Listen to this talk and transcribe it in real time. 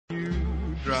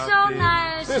So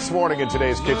nice. This morning in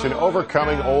today's kitchen,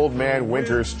 overcoming Old Man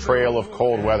Winter's trail of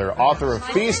cold weather. Author of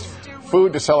Feast,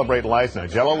 Food to Celebrate Life,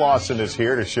 Nigella Lawson is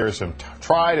here to share some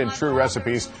tried and true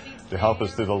recipes to help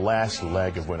us through the last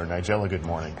leg of winter. Nigella, good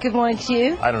morning. Good morning to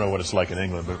you. I don't know what it's like in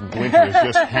England, but winter is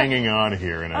just hanging on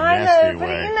here in a nasty way.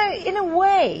 I know, but in a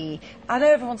way, I know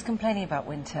everyone's complaining about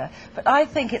winter, but I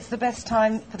think it's the best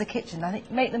time for the kitchen. I think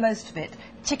make the most of it.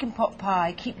 Chicken pot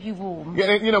pie, keep you warm.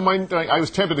 Yeah, you know, I was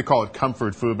tempted to call it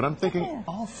comfort food, but I'm thinking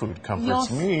all food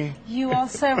comforts me. You are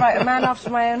so right, a man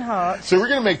after my own heart. So we're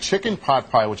going to make chicken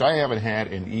pot pie, which I haven't had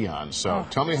in eons. So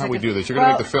tell me how we do this. You're going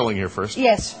to make the filling here first.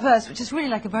 Yes, first, which is really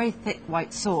like a very thick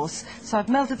white sauce. So I've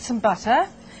melted some butter,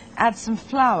 add some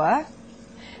flour,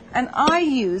 and I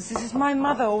use, this is my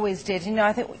mother always did, you know,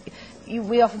 I think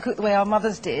we often cook the way our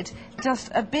mothers did,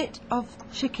 just a bit of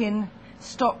chicken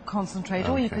stock concentrate,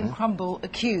 or you can crumble a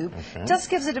cube.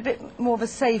 Just gives it a bit more of a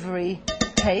savoury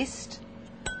taste.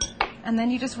 And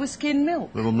then you just whisk in milk.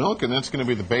 Little milk, and that's going to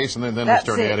be the base, and then we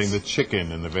start adding the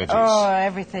chicken and the veggies. Oh,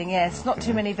 everything, yes. Not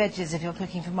too many veggies if you're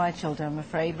cooking for my children, I'm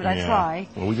afraid, but I try.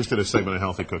 Well, we just did a segment of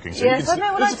healthy cooking. So yes, I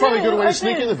know what I do. This is probably a good way to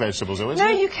sneak in the vegetables, though, isn't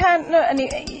it? No, you can't. No, and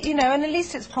you know, and at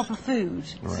least it's proper food.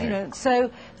 Right. You know, so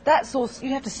that's also,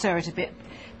 you have to stir it a bit.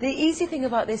 The easy thing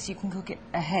about this, you can cook it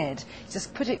ahead.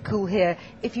 Just put it cool here.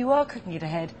 If you are cooking it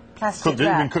ahead, plastic You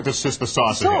wrap. can cook just the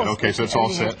sauce ahead. Okay, so it's all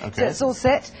set. Okay. So it's all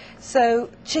set. So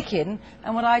chicken,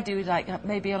 and what I do, like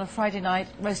maybe on a Friday night,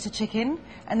 roasted chicken,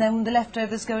 and then the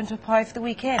leftovers go into a pie for the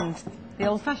weekend, the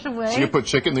old-fashioned way. So you put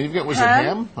chicken, then you've got, was it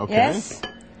ham? Okay. Yes.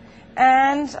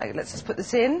 And let's just put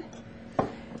this in.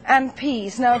 And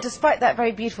peas. Now, despite that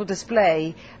very beautiful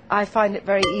display, I find it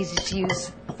very easy to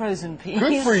use frozen peas.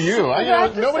 Good for you.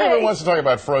 Nobody ever wants to talk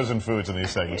about frozen foods in these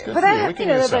segments. Good for you. We can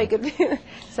use they're very good.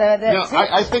 So that's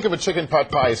I think of a chicken pot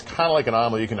pie as kind of like an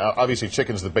omelet. You can obviously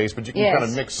chicken's the base, but you can kind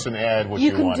of mix and add what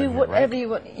you want. You can do whatever you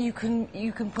want. You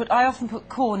can put. I often put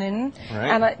corn in,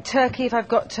 and turkey if I've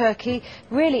got turkey.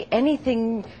 Really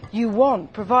anything you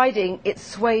want, providing it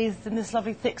swathed in this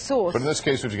lovely thick sauce. But in this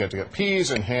case, what you got? You got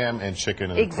peas and ham and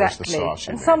chicken, and of course the sauce.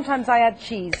 And sometimes I add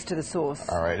cheese to the sauce.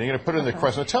 All right, and you're going to put it in the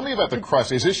crust. Now tell me about the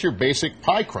crust. Is this your basic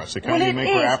pie crust? The kind you make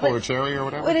for apple or cherry or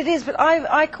whatever? Well, it is, but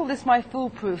I call this my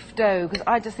foolproof dough because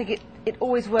I just think it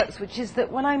always works, which is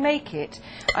that when I make it,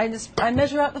 I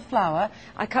measure out the flour,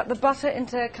 I cut the butter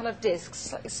into kind of discs,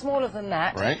 slightly smaller than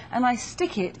that, and I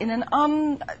stick it in an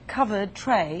uncovered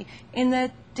tray in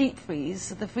the deep freeze,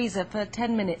 the freezer, for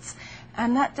 10 minutes.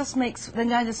 And that just makes,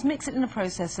 then I just mix it in a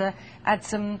processor, add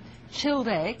some chilled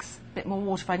eggs, a bit more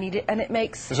water if I need it, and it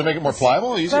makes... Does it make it more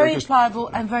pliable? Easier? Very pliable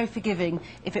and very forgiving.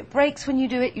 If it breaks when you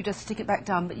do it, you just stick it back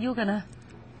down, but you're gonna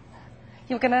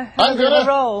have a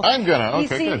roll. I'm gonna. Okay, you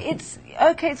see,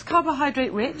 good. It's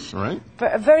carbohydrate rich, right?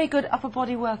 But a very good upper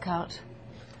body workout.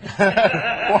 You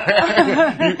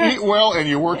eat well and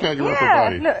you work out your upper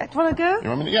body. Look, do you want to go? You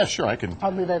want me to? Yeah, sure, I can.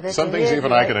 I'll move over. Some things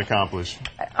even I can accomplish.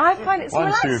 I find it's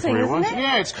relaxing, isn't it?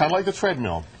 Yeah, it's kind of like the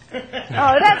treadmill. Oh,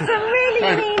 that's a really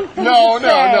mean thing to say.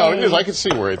 No, it is. I can see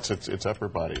where it's upper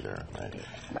body there. Right.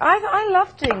 I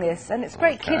love doing this, and it's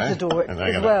great. Kids adore it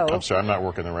as well. I'm sorry, I'm not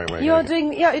working the right way. You're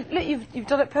doing, look, you've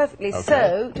done it perfectly. Okay.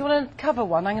 So, do you want to cover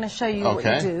one? I'm going to show you what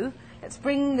you do. Let's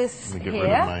bring this Let me get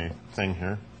rid of my thing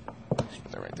here. Just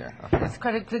put that right there. Okay. It's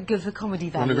quite good for comedy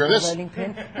value. Want to grab this? Rolling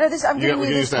pin. No, I'm giving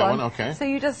you this one. Okay. So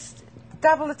you just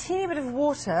dabble a teeny bit of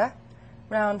water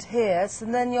round here,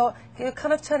 and then you're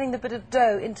kind of turning the bit of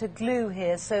dough into glue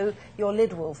here, so your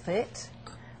lid will fit.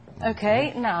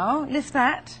 Okay, now lift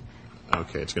that.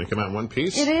 Okay, it's going to come out in one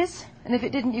piece. It is, and if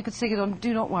it didn't, you could stick it on.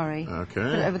 Do not worry. Okay.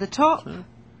 Put it over the top. And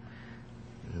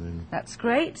then that's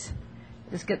great.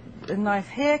 Just get the knife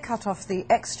here, cut off the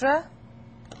extra.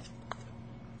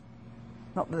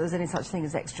 Not that there's any such thing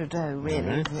as extra dough,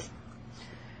 really. Is it?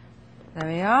 There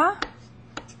we are.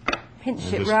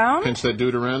 Pinch it round. Pinch that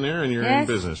dude around there, and you're in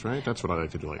business, right? That's what I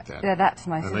like to do like that. Yeah, that's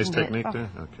nice. A nice technique there.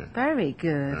 Okay. Very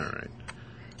good. All right.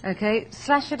 Okay,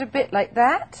 slash it a bit like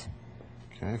that.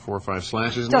 Okay, 4 or 5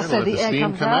 slashes in Just there. so Let the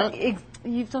steam come out.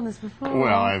 You've done this before.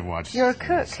 Well, I've watched. You're a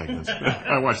cook.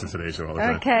 I watch the Today Show all the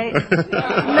time. Okay. Look,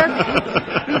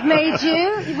 you've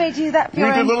made you that for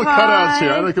your own did little pie.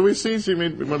 cutouts here. Can we see? So you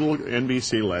made a little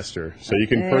NBC Lester, so you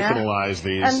can personalize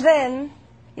these. And then,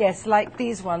 yes, like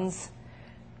these ones.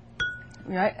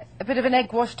 Right, a bit of an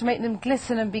egg wash to make them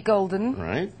glisten and be golden.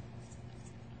 Right.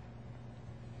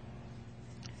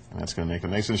 And that's going to make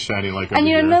them nice and shiny like. And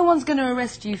no one's going to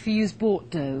arrest you if you use bought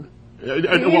dough.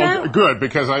 Well, good,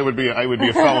 because I would be a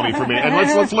felony for me. And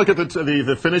let's look at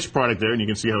the finished product there, and you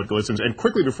can see how it glistens. And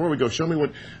quickly before we go, show me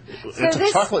what it's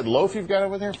a chocolate loaf you've got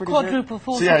over there for dessert. Quadruple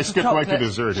full. See, I skipped right to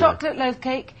dessert. Chocolate loaf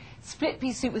cake. split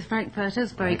pea soup with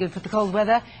frankfurters, very good for the cold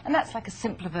weather, and that's like a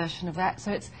simpler version of that.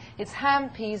 So it's ham,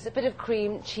 peas, a bit of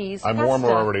cream, cheese, I'm pasta. warmer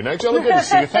already. Nigella, good to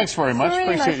see you. Thanks very much. Really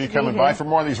Appreciate nice you to be coming here. by. For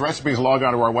more of these recipes, log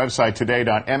on to our website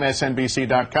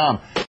today.msnbc.com.